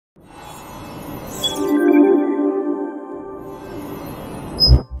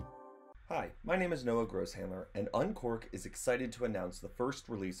Hi, my name is Noah Grosshandler, and Unqork is excited to announce the first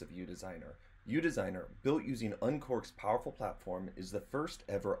release of UDesigner. UDesigner, built using Unqork's powerful platform, is the first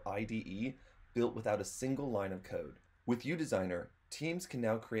ever IDE built without a single line of code. With UDesigner, teams can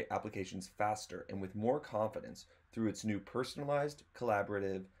now create applications faster and with more confidence through its new personalized,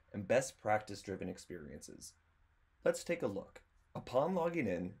 collaborative, and best practice-driven experiences. Let's take a look. Upon logging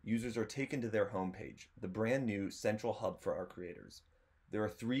in, users are taken to their homepage, the brand new central hub for our creators. There are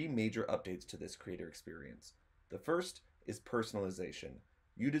three major updates to this creator experience. The first is personalization.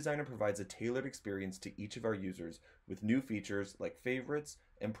 UDesigner provides a tailored experience to each of our users with new features like favorites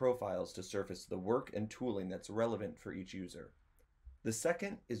and profiles to surface the work and tooling that's relevant for each user. The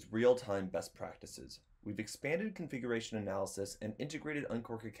second is real-time best practices. We've expanded configuration analysis and integrated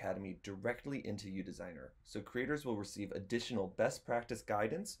Unqork Academy directly into UDesigner, so creators will receive additional best practice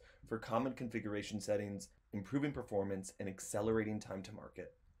guidance for common configuration settings, improving performance, and accelerating time to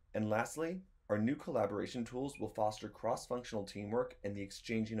market. And lastly, our new collaboration tools will foster cross-functional teamwork and the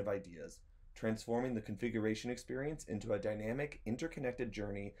exchanging of ideas, transforming the configuration experience into a dynamic, interconnected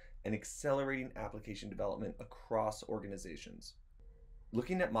journey and accelerating application development across organizations.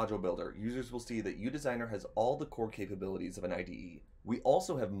 Looking at Module Builder, users will see that UDesigner has all the core capabilities of an IDE. We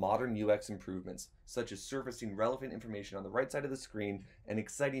also have modern UX improvements, such as surfacing relevant information on the right side of the screen and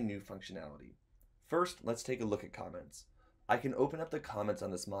exciting new functionality. First, let's take a look at comments. I can open up the comments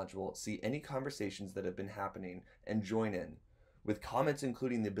on this module, see any conversations that have been happening, and join in. With comments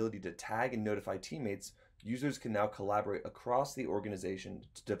including the ability to tag and notify teammates, users can now collaborate across the organization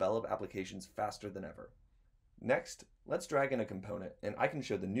to develop applications faster than ever. Next, let's drag in a component, and I can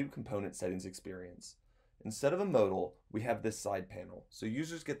show the new component settings experience. Instead of a modal, we have this side panel, so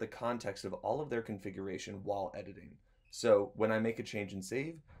users get the context of all of their configuration while editing. So when I make a change and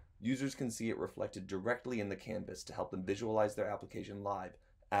save, users can see it reflected directly in the canvas to help them visualize their application live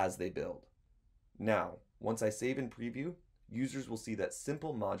as they build. Now, once I save and preview, users will see that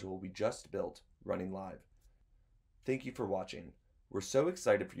simple module we just built running live. Thank you for watching. We're so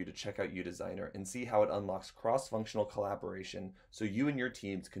excited for you to check out UDesigner and see how it unlocks cross-functional collaboration so you and your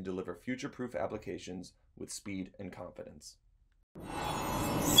teams can deliver future-proof applications with speed and confidence.